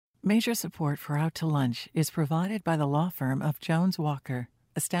Major support for Out to Lunch is provided by the law firm of Jones Walker,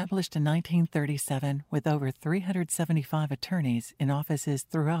 established in 1937 with over 375 attorneys in offices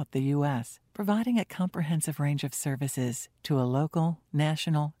throughout the U.S., providing a comprehensive range of services to a local,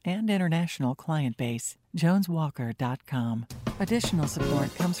 national, and international client base. JonesWalker.com. Additional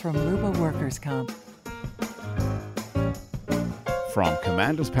support comes from Luba Workers Comp. From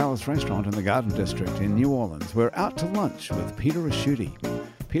Commander's Palace Restaurant in the Garden District in New Orleans, we're out to lunch with Peter Ricchiuti.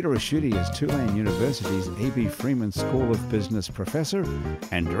 Peter Ricchiuti is Tulane University's A.B. Freeman School of Business professor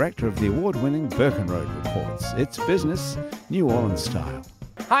and director of the award-winning Birkenroad Reports. It's business, New Orleans style.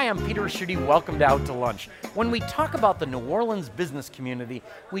 Hi, I'm Peter Ricchiuti. Welcome to Out to Lunch. When we talk about the New Orleans business community,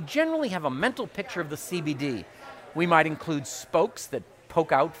 we generally have a mental picture of the CBD. We might include spokes that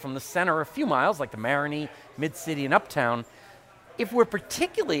poke out from the center a few miles, like the Marigny, Mid-City, and Uptown. If we're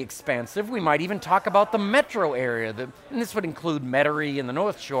particularly expansive, we might even talk about the metro area, and this would include Metairie and the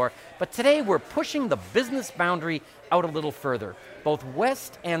North Shore, but today we're pushing the business boundary out a little further, both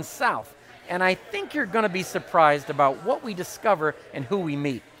west and south, and I think you're going to be surprised about what we discover and who we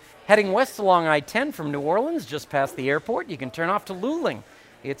meet. Heading west along I-10 from New Orleans, just past the airport, you can turn off to Luling.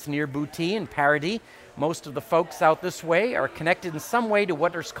 It's near Boutte and Paradis. Most of the folks out this way are connected in some way to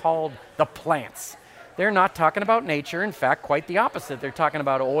what is called the plants. They're not talking about nature. In fact, quite the opposite. They're talking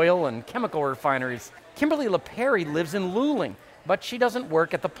about oil and chemical refineries. Kimberly LaPerry lives in Luling, but she doesn't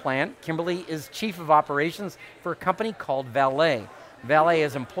work at the plant. Kimberly is chief of operations for a company called Valet. Valet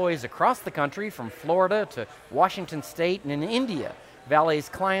has employees across the country, from Florida to Washington State and in India. Valet's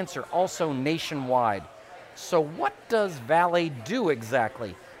clients are also nationwide. So what does Valet do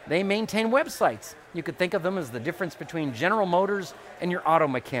exactly? They maintain websites. You could think of them as the difference between General Motors and your auto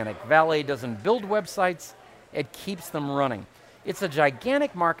mechanic. Valet doesn't build websites, it keeps them running. It's a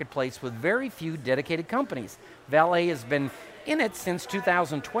gigantic marketplace with very few dedicated companies. Valet has been in it since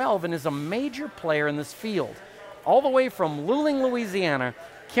 2012 and is a major player in this field. All the way from Luling, Louisiana,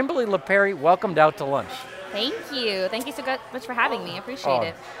 Kimberly LaPerry, welcomed Out to Lunch. Thank you. Thank you so much for having me. I appreciate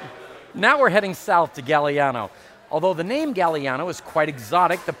it. Now we're heading south to Galliano. Although the name Galliano is quite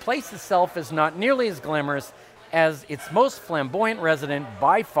exotic, the place itself is not nearly as glamorous as its most flamboyant resident,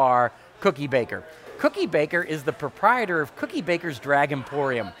 by far, Cookie Baker. Cookie Baker is the proprietor of Cookie Baker's Drag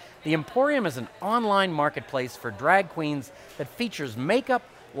Emporium. The Emporium is an online marketplace for drag queens that features makeup,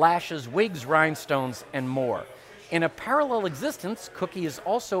 lashes, wigs, rhinestones, and more. In a parallel existence, Cookie is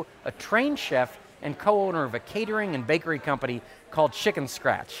also a trained chef and co-owner of a catering and bakery company called Chicken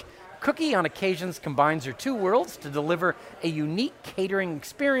Scratch. Cookie, on occasions, combines her two worlds to deliver a unique catering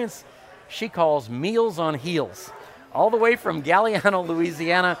experience she calls Meals on Heels. All the way from Galliano,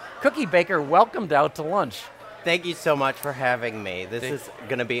 Louisiana, Cookie Baker welcomed Out to Lunch. Thank you so much for having me. This is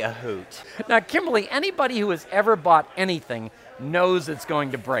going to be a hoot. Now, Kimberly, anybody who has ever bought anything knows it's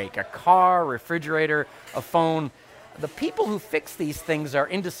going to break. A car, refrigerator, a phone. The people who fix these things are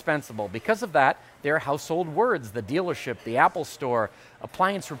indispensable. Because of that, they're household words: the dealership, the Apple Store,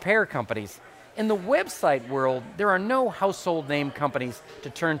 appliance repair companies. In the website world, there are no household name companies to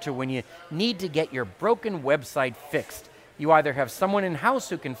turn to when you need to get your broken website fixed. You either have someone in-house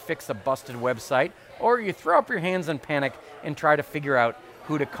who can fix a busted website, or you throw up your hands in panic and try to figure out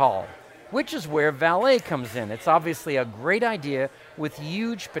who to call. Which is where Valet comes in. It's obviously a great idea with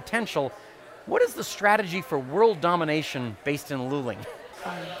huge potential. What is the strategy for world domination based in Luling?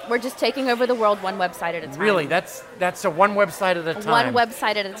 We're just taking over the world one website at a time. Really? That's a one website at a time? One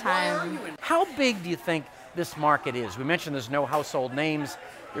website at a time. How big do you think this market is? We mentioned there's no household names.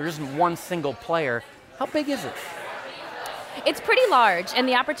 There isn't one single player. How big is it? It's pretty large, and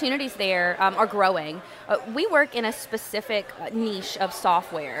the opportunities there are growing. We work in a specific niche of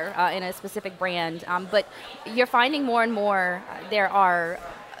software, in a specific brand, but you're finding more and more there are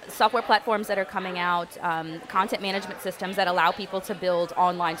software platforms that are coming out, content management systems that allow people to build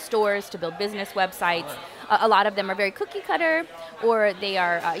online stores, to build business websites. A lot of them are very cookie cutter, or they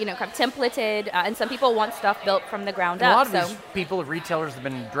are kind of templated, and some people want stuff built from the ground up. A lot of these people, retailers, have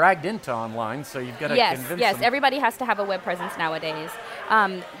been dragged into online, so you've got to convince them. Yes, everybody has to have a web presence nowadays.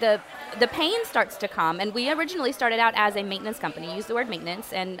 The pain starts to come, and we originally started out as a maintenance company. Use the word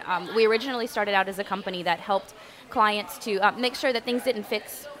maintenance, and we originally started out as a company that helped clients to make sure that things didn't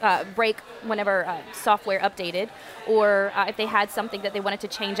break whenever software updated, or if they had something that they wanted to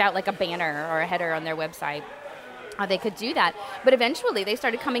change out, like a banner or a header on their website, they could do that. But eventually they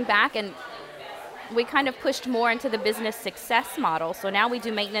started coming back, and we kind of pushed more into the business success model. So now we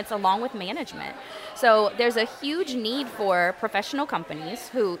do maintenance along with management. So there's a huge need for professional companies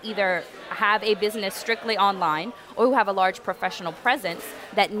who either have a business strictly online or who have a large professional presence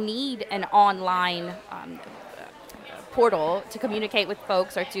that need an online portal to communicate with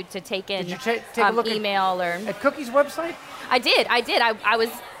folks or to take in Did you take a look email or at Cookie's website? I did. I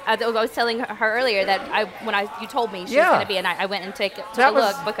was telling her earlier that you told me she was going to be, and I went and took a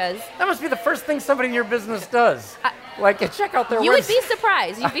look because that must be the first thing somebody in your business does. Check out their website. You would be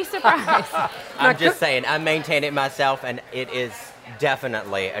surprised. You'd be surprised. I'm just saying, I maintain it myself, and it is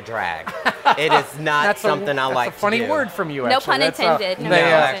definitely a drag. It is not something I like to do. That's a funny word from you, No actually. pun intended. No,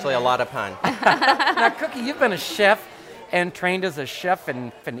 actually a lot of pun. Now, Cookie, you've been a chef and trained as a chef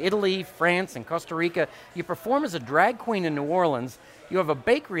in Italy, France, and Costa Rica. You perform as a drag queen in New Orleans. You have a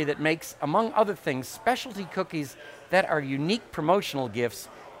bakery that makes, among other things, specialty cookies that are unique promotional gifts.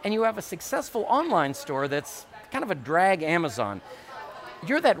 And you have a successful online store that's kind of a drag Amazon.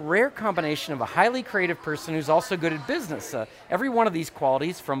 You're that rare combination of a highly creative person who's also good at business. Every one of these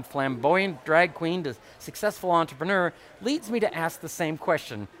qualities, from flamboyant drag queen to successful entrepreneur, leads me to ask the same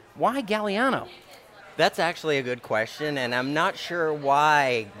question. Why Galliano? That's actually a good question, and I'm not sure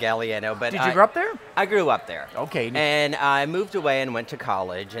why Galliano, but Did you grow up there? I grew up there. Okay. And I moved away and went to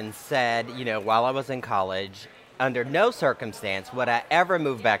college and said, while I was in college, under no circumstance would I ever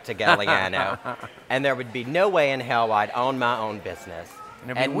move back to Galliano, and there would be no way in hell I'd own my own business.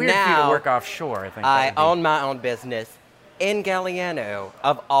 And it'd be weird for you to work offshore, I think. I own my own business in Galliano,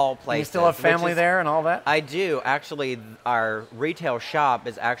 of all places. You still have family there and all that? I do. Actually, our retail shop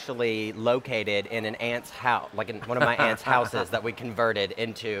is actually located in an aunt's house, like in one of my aunt's houses that we converted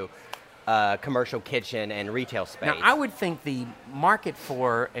into a commercial kitchen and retail space. Now, I would think the market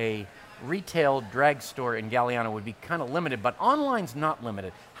for a retail drag store in Galliano would be kind of limited, but online's not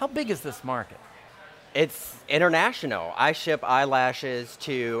limited. How big is this market? It's international. I ship eyelashes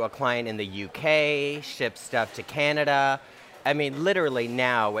to a client in the UK, ship stuff to Canada. I mean, literally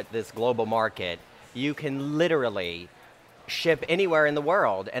now with this global market, you can literally ship anywhere in the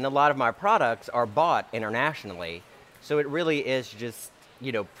world, and a lot of my products are bought internationally. So it really is just,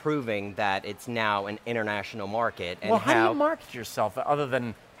 proving that it's now an international market. And how do you market yourself other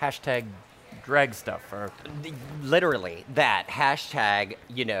than hashtag drag stuff? Or literally that hashtag,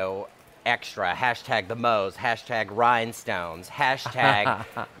 extra, hashtag the Moe's, hashtag rhinestones, hashtag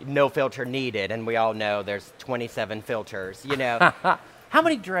no filter needed, and we all know there's 27 filters, How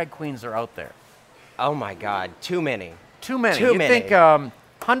many drag queens are out there? Oh my God, too many. Too many. Too you many. Think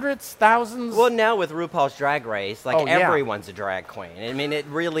hundreds, thousands? Well, now with RuPaul's Drag Race, everyone's a drag queen. I mean, it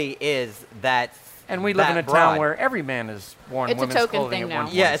really is that. And we live in a town where every man is worn It's a women's token clothing thing at now. one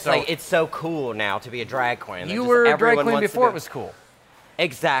point. Yeah, it's so cool now to be a drag queen. You were a drag queen before it was cool.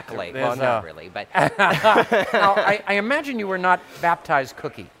 Exactly. Well, not really, but now, I imagine you were not baptized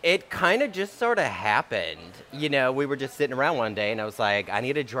Cookie. It kind of just sort of happened. We were just sitting around one day, and I was like, I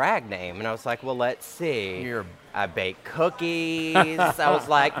need a drag name. And I was like, well, let's see. I bake cookies. I was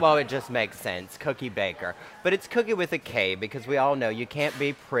like, well, it just makes sense, Cookie Baker. But it's Cookie with a K, because we all know you can't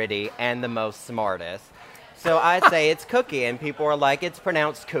be pretty and the most smartest. So I say it's Cookie, and people are like, it's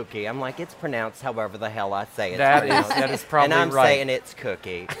pronounced Cookie. I'm like, it's pronounced however the hell I say it's pronounced. That is probably right. And I'm saying it's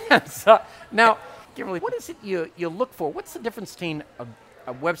Cookie. So, now, Kimberly, what is it you look for? What's the difference between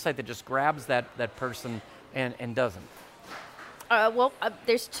a website that just grabs that person and doesn't?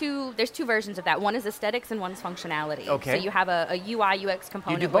 There's two versions of that. One is aesthetics and one's functionality. Okay. So you have a UI UX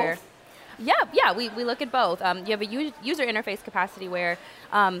component. You do both? Yeah, we look at both. You have a user interface capacity where,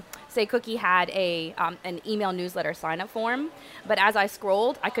 say, Cookie had an email newsletter sign-up form, but as I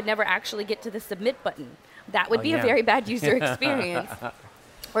scrolled, I could never actually get to the submit button. That would be a very bad user experience.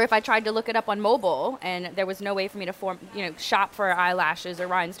 Or if I tried to look it up on mobile and there was no way for me to shop for eyelashes or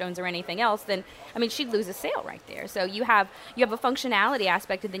rhinestones or anything else, then she'd lose a sale right there. So you have a functionality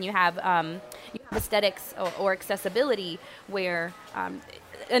aspect, and then you have aesthetics or accessibility where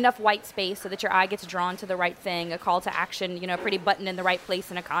enough white space so that your eye gets drawn to the right thing, a call to action, a pretty button in the right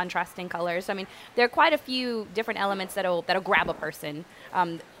place in a contrasting color. So there are quite a few different elements that'll grab a person.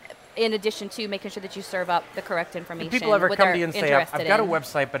 In addition to making sure that you serve up the correct information. Do people ever come to you and say, I've got a in.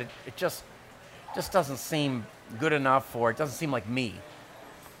 website, but it just doesn't seem good enough, or it doesn't seem like me?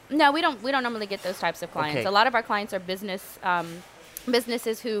 No, we don't normally get those types of clients. Okay. A lot of our clients are businesses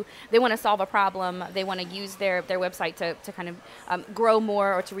who they want to solve a problem. They want to use their website to kind of grow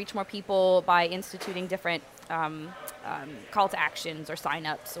more or to reach more people by instituting different call to actions or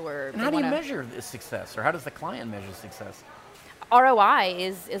sign-ups. And how do you measure the success, or how does the client measure success? ROI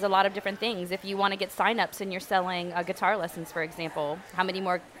is a lot of different things. If you want to get signups and you're selling guitar lessons, for example, how many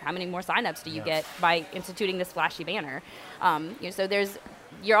more signups do you get by instituting this flashy banner? So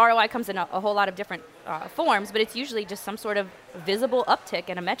your ROI comes in a whole lot of different forms, but it's usually just some sort of visible uptick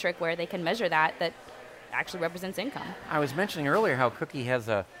in a metric where they can measure that actually represents income. I was mentioning earlier how Cookie has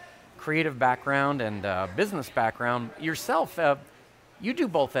a creative background and business background. Yourself, you do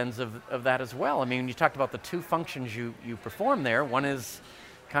both ends of that as well. I mean, you talked about the two functions you perform there. One is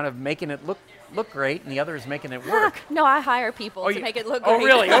kind of making it look great, and the other is making it work. No, I hire people to make it look great. Oh,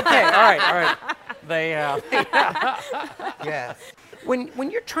 really? Okay, all right. They, Yes. When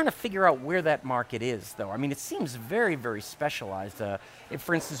you're trying to figure out where that market is, though, I mean, it seems very, very specialized. If,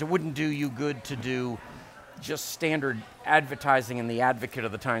 for instance, it wouldn't do you good to do just standard advertising in the Advocate or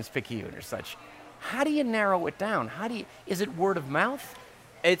the Times-Picayune or such. How do you narrow it down? Is it word of mouth?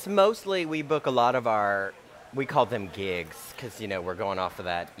 It's mostly, we book a lot of our, we call them gigs, because, we're going off of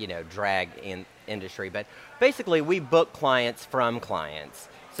that, drag industry. But basically, we book clients from clients.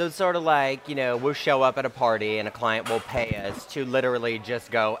 So it's sort of like, we'll show up at a party and a client will pay us to literally just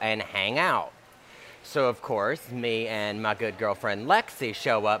go and hang out. So, of course, me and my good girlfriend Lexi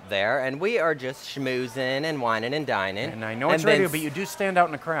show up there, and we are just schmoozing and whining and dining. And I know it's radio, but you do stand out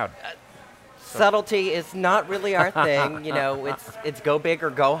in a crowd. Subtlety is not really our thing. It's go big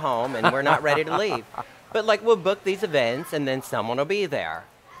or go home, and we're not ready to leave. But, we'll book these events, and then someone will be there.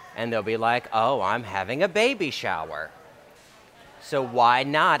 And they'll be like, oh, I'm having a baby shower. So why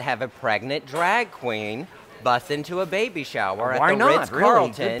not have a pregnant drag queen bust into a baby shower at the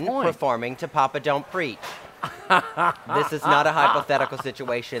Ritz-Carlton performing to Papa Don't Preach? This is not a hypothetical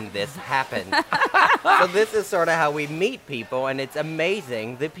situation. This happened. So this is sort of how we meet people, and it's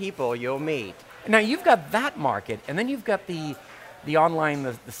amazing the people you'll meet. Now, you've got that market, and then you've got the online,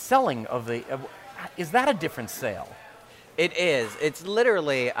 the selling of the... is that a different sale? It is. It's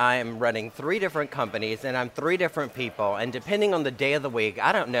literally, I'm running 3 different companies, and I'm 3 different people, and depending on the day of the week,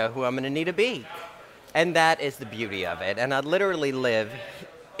 I don't know who I'm going to need to be. And that is the beauty of it. And I literally live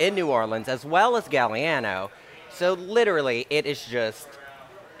in New Orleans as well as Galliano, so literally it is just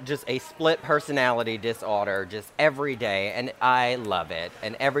a split personality disorder just every day, and I love it.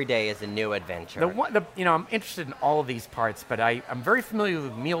 And every day is a new adventure. I'm interested in all of these parts, but I'm very familiar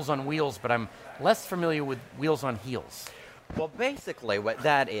with Meals on Wheels, but I'm less familiar with Wheels on Heels. Well, basically what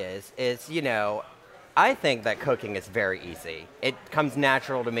that is, I think that cooking is very easy. It comes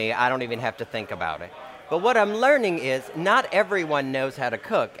natural to me. I don't even have to think about it. But what I'm learning is not everyone knows how to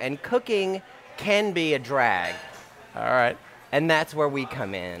cook, and cooking can be a drag. All right. And that's where we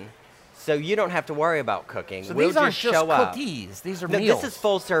come in. So you don't have to worry about cooking. So we'll these aren't just just show up. cookies. These are meals. This is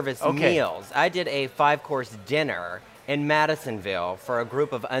full-service meals. I did a 5-course dinner in Madisonville for a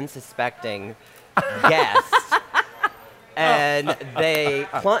group of unsuspecting guests. And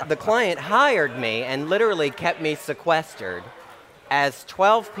the client hired me and literally kept me sequestered as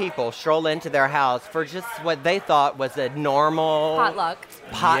 12 people stroll into their house for just what they thought was a normal... Potluck.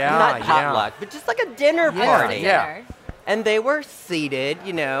 Not potluck, but just like a dinner party. Yeah. And they were seated,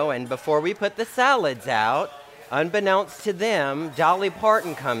 and before we put the salads out, unbeknownst to them, Dolly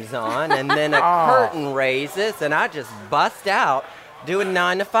Parton comes on, and then a curtain raises, and I just bust out doing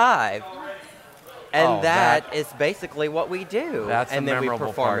 9 to 5. And that is basically what we do. That's and a then we memorable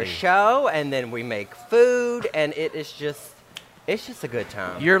perform party. a show, and then we make food, and it's just a good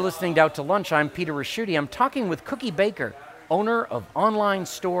time. You're listening to Out to Lunch. I'm Peter Raschuti. I'm talking with Cookie Baker, owner of online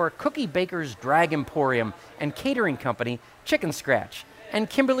store Cookie Baker's Drag Emporium and catering company Chicken Scratch, and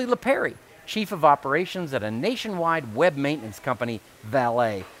Kimberly LePerry, chief of operations at a nationwide web maintenance company,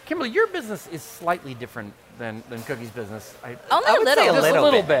 Valet. Kimberly, your business is slightly different than Cookie's business. Only I a would little. say a Just a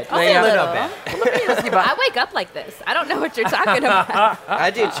little bit. Only a little. bit. Let me ask you about... I wake up like this. I don't know what you're talking about.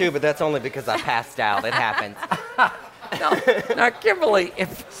 I do too, but that's only because I passed out. It happens. Now, Kimberly,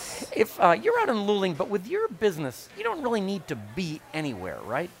 if you're out in Luling, but with your business, you don't really need to be anywhere,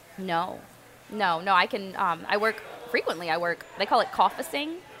 right? No. I can. I work frequently. They call it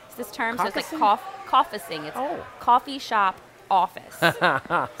coffeecing. It's this term. So it's like coffeecing. It's coffee shop office.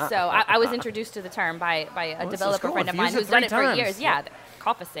 So I was introduced to the term by a developer friend of mine who's done it for years. Yeah,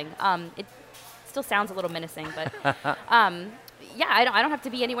 coffeecing. It still sounds a little menacing, but I don't have to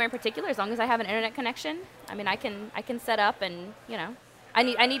be anywhere in particular as long as I have an internet connection. I mean, I can set up, and I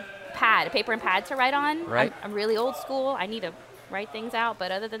need paper and pad to write on. Right. I'm really old school. I need to write things out,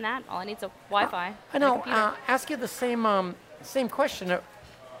 but other than that, all I need is a Wi-Fi. I know. Ask you the same question.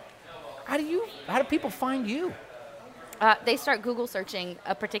 How do people find you? They start Google searching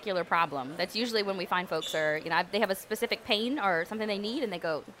a particular problem. That's usually when we find folks they have a specific pain or something they need, and they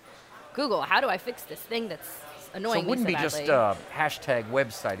go, Google, how do I fix this thing that's annoying me so it wouldn't be badly? just a hashtag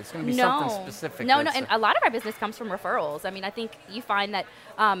website. It's going to be something specific. No, and a lot of our business comes from referrals. I mean, I think you find that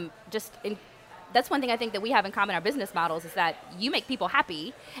that's one thing I think that we have in common, our business models, is that you make people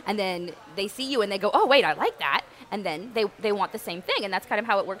happy, and then they see you and they go, oh, wait, I like that. And then they want the same thing, and that's kind of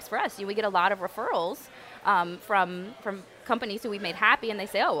how it works for us. We get a lot of referrals from companies who we've made happy, and they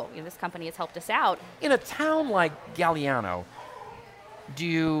say, oh, well, this company has helped us out. In a town like Galliano, do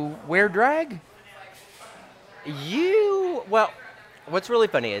you wear drag? Well, what's really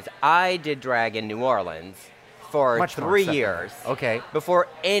funny is I did drag in New Orleans for Much more 3 acceptable. years. Okay. Before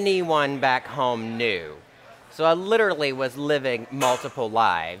anyone back home knew. So I literally was living multiple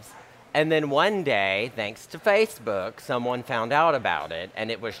lives. And then one day, thanks to Facebook, someone found out about it, and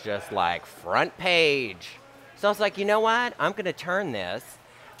it was just like front page. So I was like, you know what? I'm going to turn this,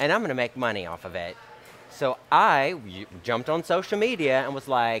 and I'm going to make money off of it. So I jumped on social media and was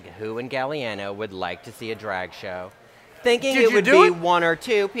like, who in Galliano would like to see a drag show? Thinking Did it you would do be it? 1 or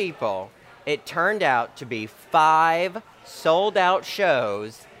 2 people. It turned out to be 5 sold-out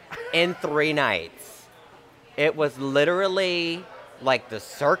shows in 3 nights. It was literally like the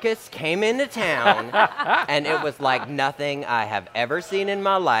circus came into town, and it was like nothing I have ever seen in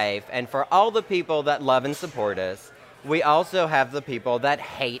my life. And for all the people that love and support us, we also have the people that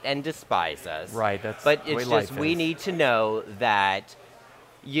hate and despise us. Right, that's But the way it's life just we is. need to know that,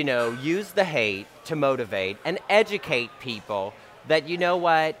 use the hate to motivate and educate people that, you know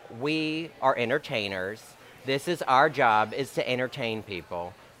what, we are entertainers. This is our job, is to entertain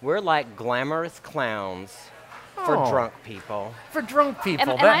people. We're like glamorous clowns for Oh. drunk people. For drunk people.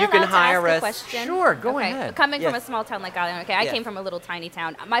 Am that I you can allowed to hire ask us. a question? Sure, go Okay. ahead. Coming from a Yes. small town like Galliano, I Yes. came from a little tiny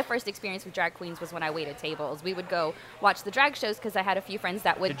town. My first experience with drag queens was when I waited tables. We would go watch the drag shows because I had a few friends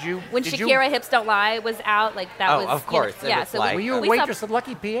that would. Did you- when did you- Shakira Hips Don't Lie was out, like that Oh, was. of course, it yeah, was so like- Were you a we saw- waitress at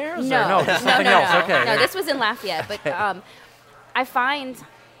Lucky Pierre's? No, Or no, no, something no, else. no. Okay. No, this was in Lafayette, but I find,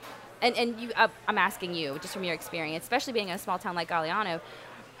 and you, I'm asking you just from your experience, especially being in a small town like Galliano,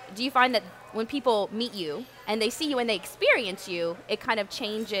 do you find that when people meet you and they see you and they experience you, it kind of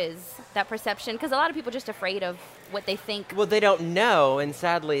changes that perception? Because a lot of people are just afraid of what they think. Well, they don't know, and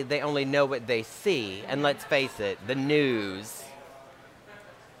sadly, they only know what they see. And let's face it, the news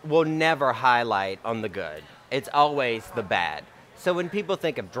will never highlight on the good. It's always the bad. So when people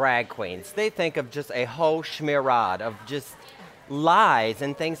think of drag queens, they think of just a whole schmirad of just lies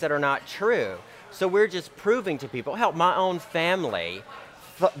and things that are not true. So we're just proving to people, hell, my own family,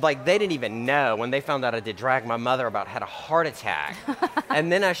 like they didn't even know when they found out I did drag. My mother about had a heart attack.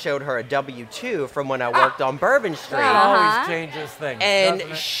 And then I showed her a W-2 from when I worked on Bourbon Street. It always changes things. And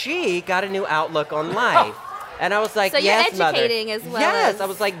doesn't it? she got a new outlook on life. And I was like, So you're yes, mother. educating as well Yes, as- I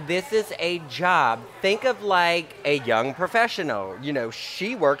was like, this is a job. Think of like a young professional.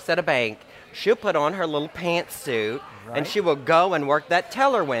 She works at a bank. She'll put on her little pantsuit, Right. and she will go and work that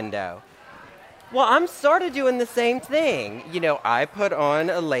teller window. Well, I'm sort of doing the same thing. I put on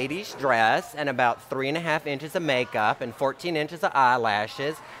a lady's dress and about 3.5 inches of makeup and 14 inches of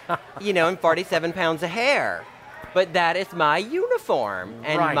eyelashes, and 47 pounds of hair. But that is my uniform.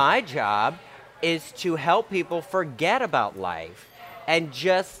 And Right. my job is to help people forget about life and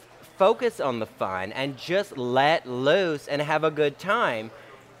just focus on the fun and just let loose and have a good time.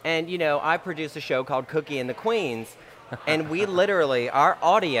 And, I produce a show called Cookie and the Queens, and we literally, our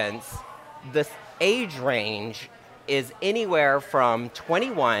audience, the age range is anywhere from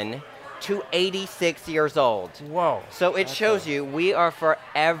 21 to 86 years old. Whoa. So it shows you we are for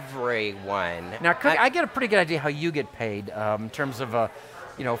everyone. Now, I get a pretty good idea how you get paid in terms of,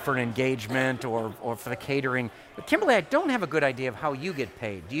 for an engagement or for the catering. But Kimberly, I don't have a good idea of how you get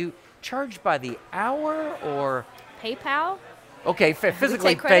paid. Do you charge by the hour or? PayPal? Okay,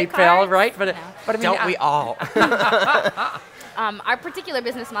 physically take credit PayPal, cards? right? But No. but I mean, Don't we all? Our particular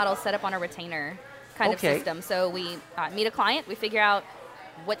business model is set up on a retainer kind Okay. of system. So we meet a client, we figure out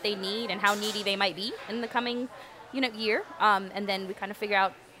what they need and how needy they might be in the coming year, and then we kind of figure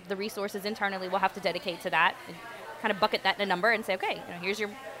out the resources internally we'll have to dedicate to that, and kind of bucket that in a number and say, okay, here's your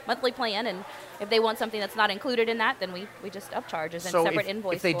monthly plan, and if they want something that's not included in that, then we just upcharge as a so separate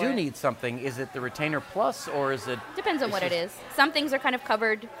invoice if they for do it. need something, is it the retainer plus or is it? Depends on what it is. Some things are kind of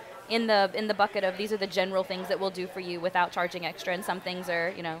covered in the bucket of these are the general things that we'll do for you without charging extra, and some things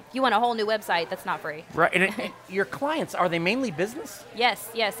are, you want a whole new website that's not free. Right, and your clients, are they mainly business? Yes.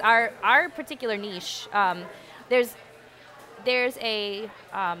 Our particular niche, there's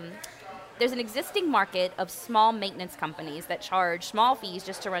an existing market of small maintenance companies that charge small fees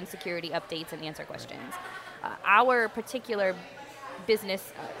just to run security updates and answer questions. Our particular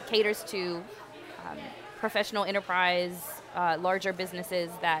business caters to professional enterprise, larger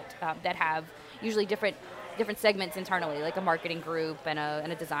businesses that have usually different segments internally, like a marketing group and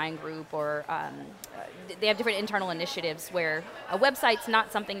a design group, or they have different internal initiatives where a website's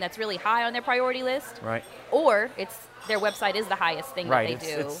not something that's really high on their priority list, Right. or their website is the highest thing Right, that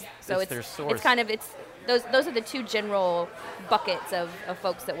they do. it's So their source. it's kind of those are the two general buckets of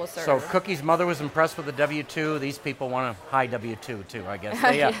folks that we'll serve. So Cookie's mother was impressed with the W-2. These people want a high W-2 too, I guess.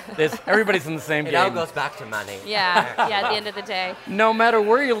 Everybody's in the same game. It all goes back to money. Yeah, at the end of the day. No matter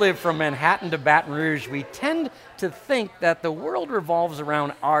where you live, from Manhattan to Baton Rouge, we tend to think that the world revolves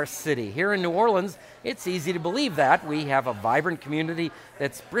around our city. Here in New Orleans, it's easy to believe that. We have a vibrant community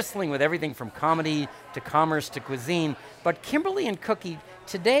that's bristling with everything from comedy to commerce to cuisine. But Kimberly and Cookie,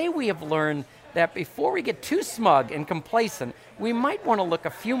 today we have learned that before we get too smug and complacent, we might want to look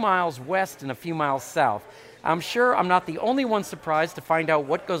a few miles west and a few miles south. I'm sure I'm not the only one surprised to find out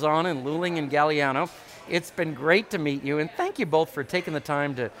what goes on in Luling and Galliano. It's been great to meet you, and thank you both for taking the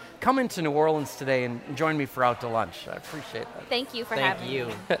time to come into New Orleans today and join me for Out to Lunch. I appreciate that. Thank you for having me.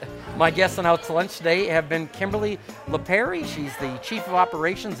 My guests on Out to Lunch today have been Kimberly LaPerry. She's the Chief of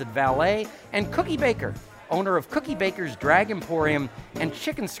Operations at Valet, and Cookie Baker, owner of Cookie Baker's Drag Emporium and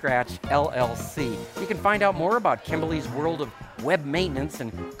Chicken Scratch, LLC. You can find out more about Kimberly's world of web maintenance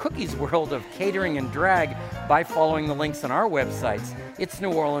and Cookie's world of catering and drag by following the links on our websites. It's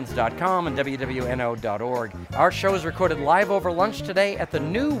neworleans.com and wwno.org. Our show is recorded live over lunch today at the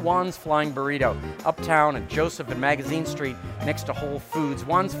new Juan's Flying Burrito, uptown at Joseph and Magazine Street next to Whole Foods.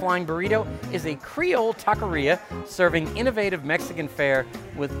 Juan's Flying Burrito is a Creole taqueria serving innovative Mexican fare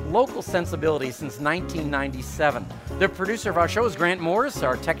with local sensibility since 1997. The producer of our show is Grant Morris.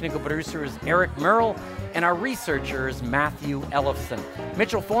 Our technical producer is Eric Merrill. And our researcher is Matthew Ellefson.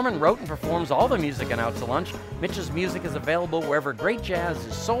 Mitchell Foreman wrote and performs all the music on Out to Lunch. Mitchell's music is available wherever great jazz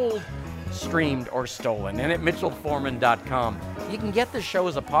is sold, streamed, or stolen, and at mitchellforeman.com. You can get this show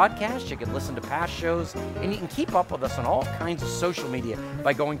as a podcast, you can listen to past shows, and you can keep up with us on all kinds of social media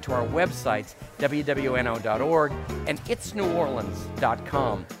by going to our websites, wwno.org and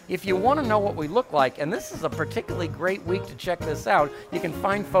itsneworleans.com. If you want to know what we look like, and this is a particularly great week to check this out, you can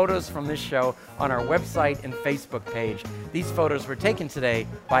find photos from this show on our website and Facebook page. These photos were taken today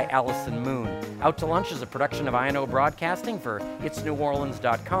by Allison Moon. Out to Lunch is a production of INO Broadcasting for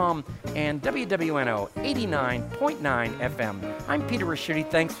itsneworleans.com and WWNO 89.9 FM. I'm Peter Ricchiuti.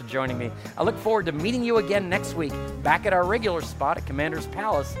 Thanks for joining me. I look forward to meeting you again next week, back at our regular spot at Commander's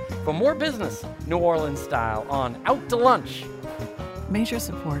Palace for more business, New Orleans style, on Out to Lunch. Major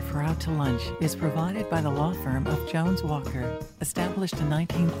support for Out to Lunch is provided by the law firm of Jones Walker, established in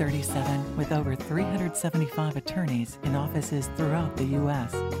 1937 with over 375 attorneys in offices throughout the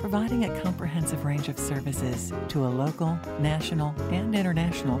U.S., providing a comprehensive range of services to a local, national, and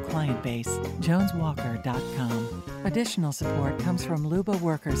international client base. JonesWalker.com. Additional support comes from Luba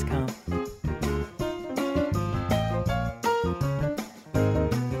Workers' Comp.